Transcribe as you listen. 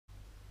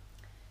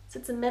So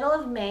it's the middle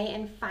of May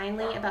and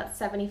finally about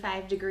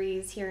 75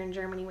 degrees here in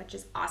Germany, which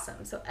is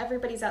awesome. So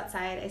everybody's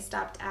outside. I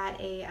stopped at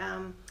a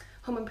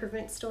home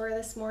improvement store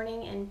this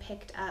morning and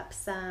picked up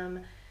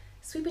some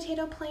sweet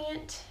potato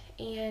plant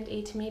and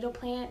a tomato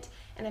plant,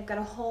 and I've got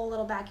a whole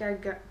little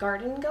backyard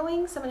garden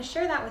going, so I'm going to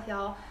share that with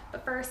y'all.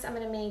 But first I'm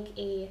going to make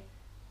a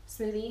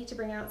smoothie to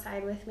bring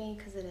outside with me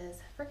because it is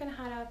freaking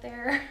hot out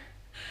there.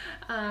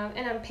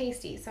 And I'm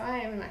pasty, so I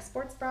am in my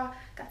sports bra,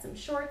 got some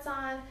shorts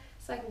on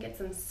so I can get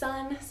some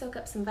sun, soak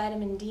up some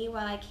vitamin D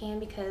while I can,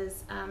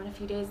 because in a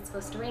few days it's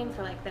supposed to rain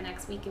for like the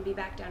next week and be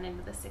back down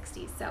into the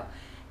 60s. So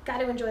got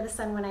to enjoy the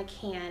sun when I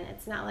can.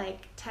 It's not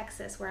like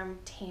Texas where I'm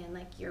tan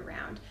like year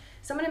round.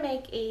 So I'm going to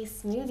make a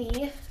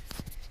smoothie.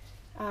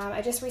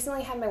 I just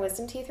recently had my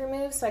wisdom teeth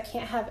removed, so I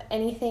can't have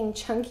anything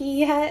chunky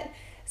yet.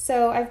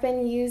 So I've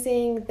been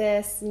using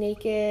this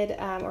Naked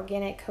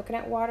organic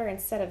coconut water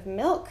instead of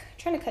milk,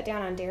 trying to cut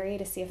down on dairy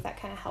to see if that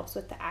kind of helps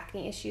with the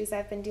acne issues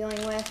I've been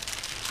dealing with.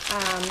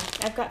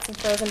 I've got some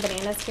frozen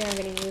bananas here. I'm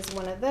going to use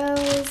one of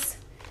those,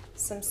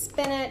 some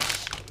spinach,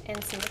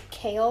 and some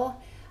kale,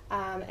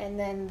 and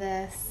then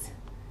this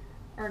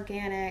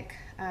organic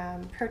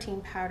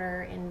protein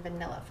powder in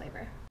vanilla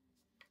flavor.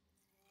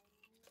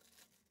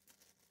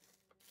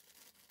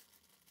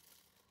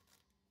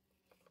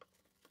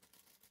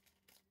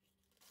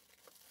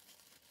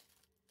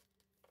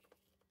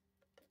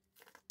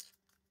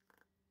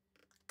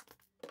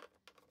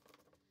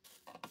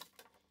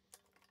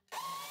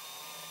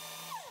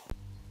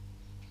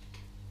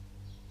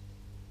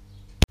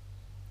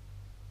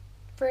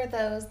 For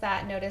those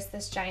that notice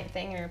this giant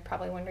thing, you're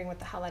probably wondering what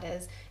the hell it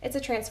is. It's a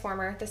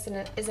transformer. This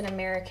is an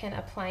American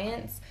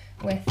appliance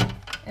with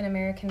an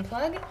American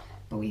plug,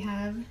 but we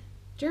have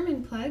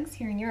German plugs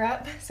here in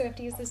Europe, so we have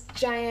to use this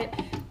giant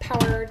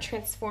power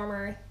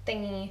transformer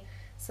thingy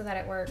so that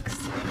it works.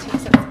 It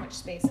takes up so much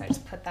space, so I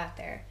just put that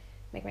there.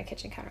 Make my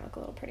kitchen counter look a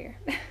little prettier.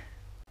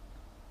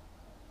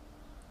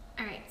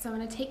 Alright, so I'm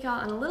going to take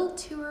y'all on a little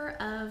tour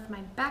of my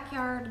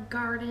backyard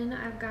garden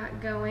I've got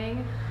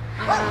going.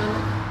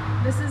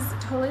 This is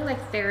totally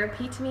like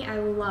therapy to me. I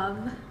love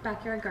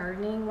backyard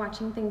gardening,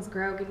 watching things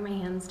grow, getting my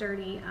hands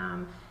dirty,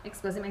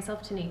 exposing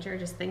myself to nature,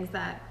 just things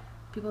that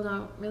people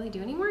don't really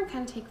do anymore and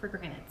kind of take for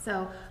granted.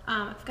 So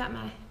I've got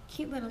my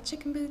cute little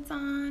chicken boots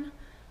on,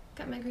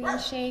 got my green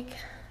shake.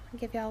 I'll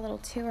give y'all a little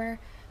tour.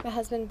 My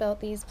husband built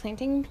these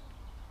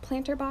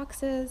planter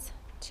boxes,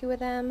 2 of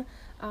them,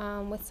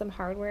 with some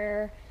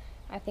hardware,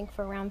 I think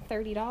for around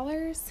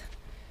 $30.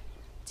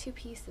 2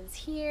 pieces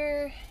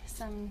here,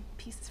 some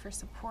pieces for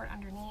support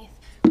underneath.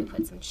 We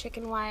put some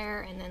chicken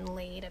wire and then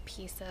laid a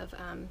piece of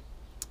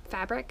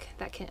fabric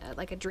that can,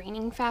 like a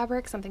draining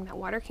fabric, something that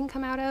water can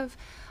come out of,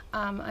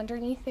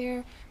 underneath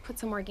there. Put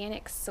some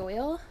organic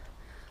soil.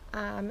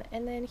 And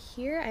then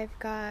here I've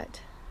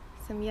got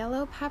some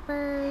yellow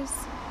peppers.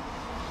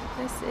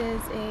 This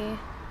is a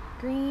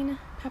green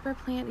pepper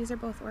plant. These are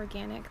both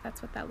organic.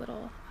 That's what that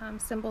little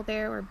symbol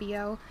there, or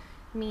bio,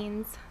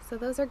 means. So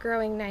those are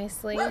growing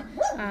nicely.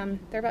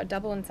 They're about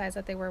double in size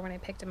that they were when I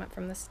picked them up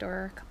from the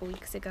store a couple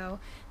weeks ago.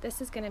 This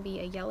is going to be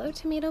a yellow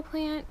tomato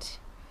plant.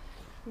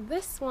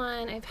 This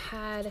one I've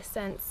had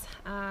since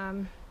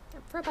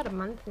for about a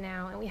month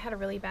now, and we had a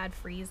really bad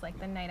freeze like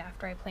the night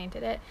after I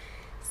planted it,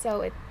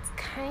 so it's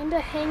kind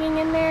of hanging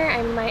in there.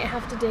 I might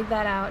have to dig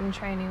that out and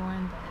try a new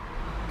one,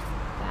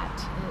 but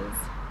that is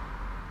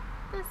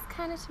this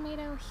kind of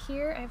tomato.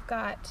 Here I've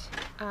got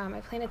I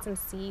planted some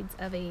seeds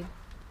of a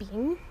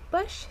bean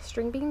bush,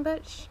 string bean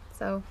bush,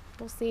 so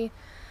we'll see.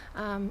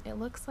 It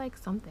looks like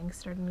something's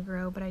starting to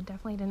grow, but I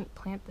definitely didn't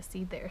plant the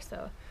seed there,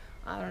 so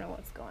I don't know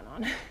what's going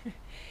on.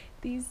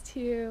 These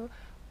 2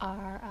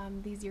 are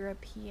these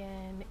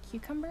European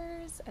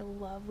cucumbers.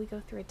 We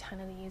go through a ton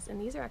of these, and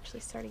these are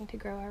actually starting to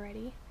grow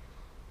already,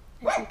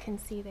 as you can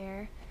see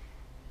there.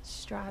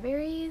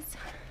 Strawberries,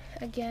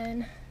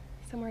 again,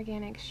 some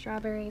organic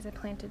strawberries. I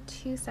planted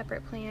 2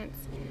 separate plants.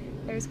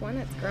 There's one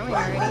that's growing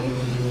already,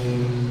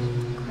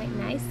 quite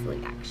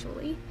nicely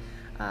actually.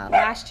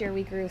 Last year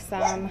we grew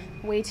some,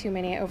 way too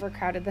many. I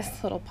overcrowded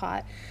this little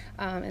pot,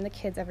 and the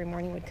kids every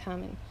morning would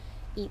come and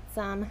eat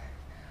some.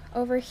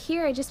 Over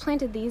here I just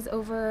planted these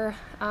over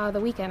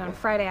the weekend, on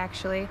Friday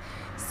actually.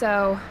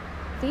 So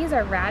these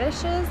are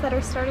radishes that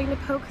are starting to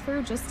poke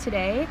through just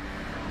today.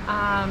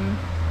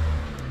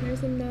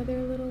 There's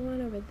another little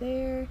one over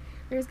there.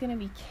 There's going to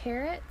be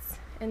carrots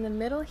in the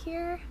middle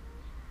here.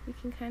 You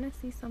can kind of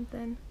see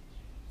something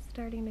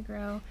starting to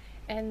grow.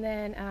 And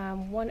then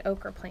 1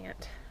 okra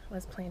plant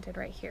was planted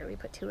right here. We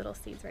put 2 little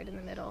seeds right in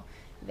the middle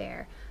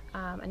there.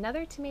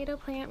 Another tomato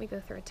plant. We go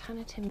through a ton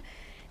of tomatoes.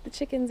 The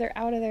chickens are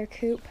out of their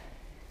coop,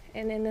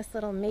 and in this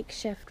little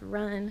makeshift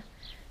run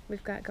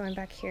we've got going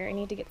back here. I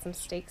need to get some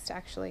stakes to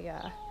actually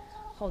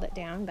hold it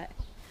down, but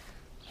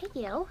hey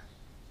you.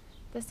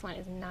 This one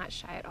is not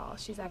shy at all.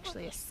 She's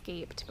actually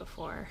escaped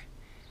before.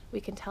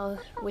 We can tell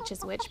which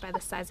is which by the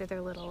size of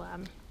their little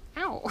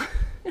ow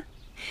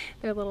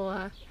their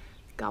little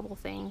gobble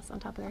things on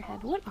top of their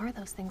head. What are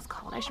those things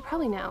called? I should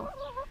probably know.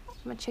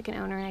 I'm a chicken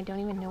owner and I don't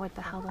even know what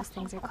the hell those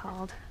things are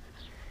called.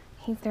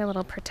 He's their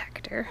little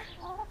protector.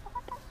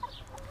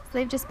 So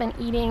they've just been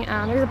eating.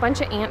 There's a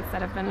bunch of ants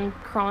that have been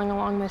crawling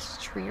along this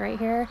tree right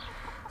here.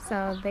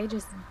 So they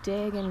just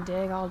dig and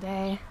dig all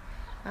day.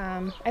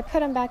 I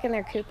put them back in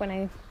their coop when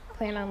I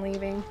plan on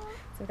leaving.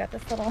 So we've got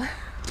this little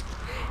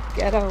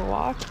ghetto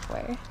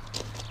walkway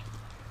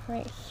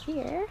right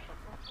here.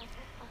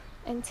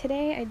 And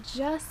today I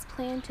just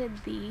planted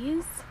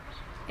these.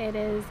 It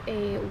is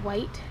a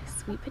white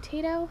sweet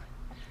potato.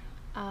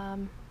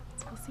 So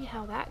we'll see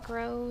how that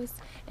grows.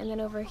 And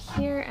then over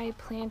here I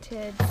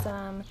planted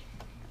some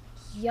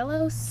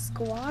yellow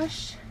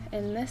squash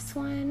in this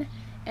one,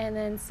 and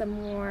then some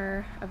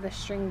more of the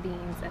string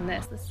beans in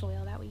this. The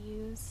soil that we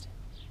used.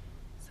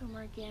 Some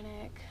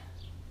organic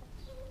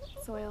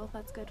soil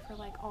that's good for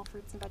like all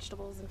fruits and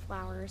vegetables and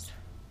flowers.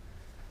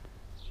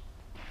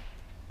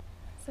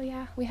 So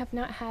yeah, we have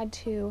not had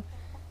to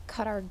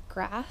cut our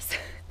grass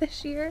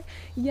this year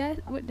yet,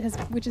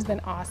 which has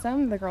been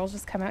awesome. The girls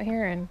just come out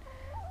here and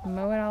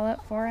mow it all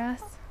up for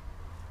us.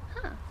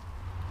 Huh,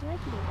 you like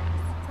eating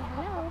grass? Say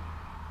hello.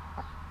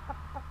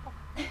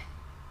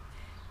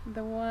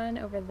 The one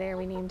over there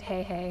we named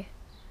Hey Hey.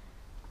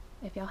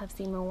 If y'all have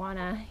seen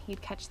Moana,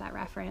 you'd catch that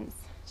reference.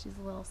 She's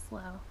a little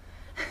slow.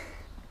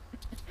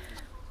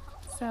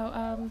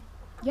 So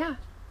yeah,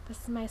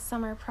 this is my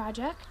summer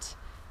project.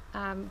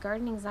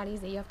 Gardening's not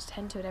easy. You have to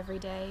tend to it every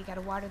day. You got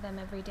to water them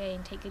every day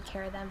and take good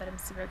care of them, but I'm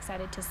super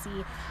excited to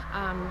see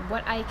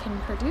what I can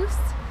produce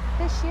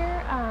this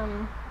year.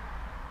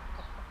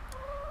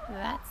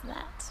 That's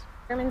that.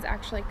 Germans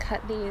actually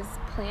cut these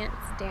plants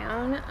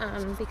down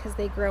because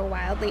they grow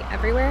wildly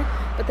everywhere,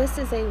 but this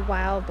is a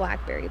wild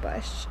blackberry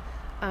bush.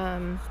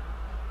 I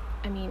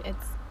mean,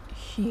 it's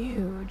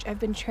huge. I've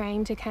been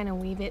trying to kind of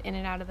weave it in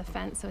and out of the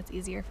fence so it's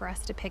easier for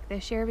us to pick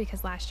this year,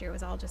 because last year it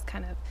was all just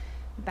kind of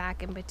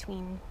back in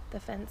between the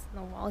fence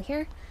and the wall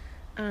here.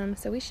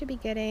 So we should be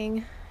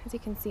getting, as you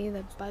can see,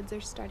 the buds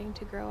are starting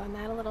to grow on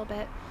that a little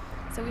bit.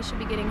 So we should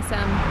be getting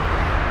some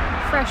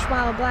fresh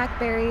wild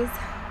blackberries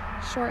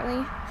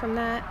shortly from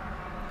that.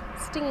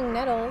 Stinging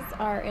nettles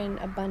are in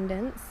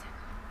abundance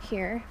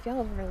here. If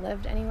y'all have ever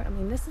lived anywhere, I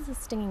mean, this is a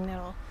stinging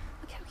nettle.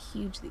 Look how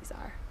huge these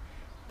are.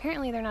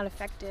 Apparently they're not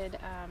affected,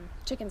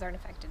 chickens aren't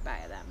affected by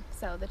them.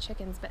 So the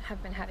chickens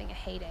have been having a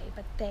heyday,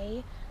 but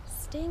they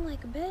sting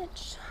like a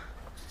bitch.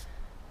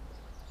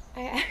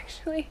 I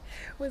actually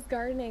was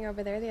gardening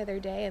over there the other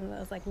day and I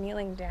was like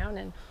kneeling down,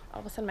 and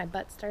all of a sudden my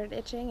butt started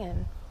itching,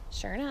 and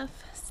sure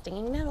enough,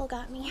 stinging nettle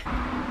got me.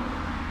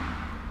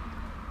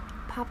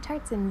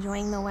 Pop-Tart's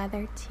enjoying the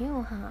weather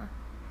too, huh?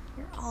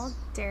 You're all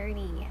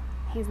dirty.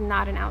 He's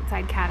not an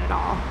outside cat at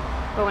all,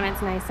 but when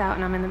it's nice out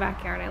and I'm in the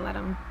backyard, I let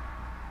him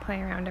play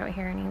around out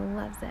here and he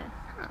loves it.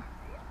 Huh.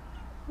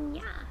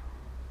 Yeah.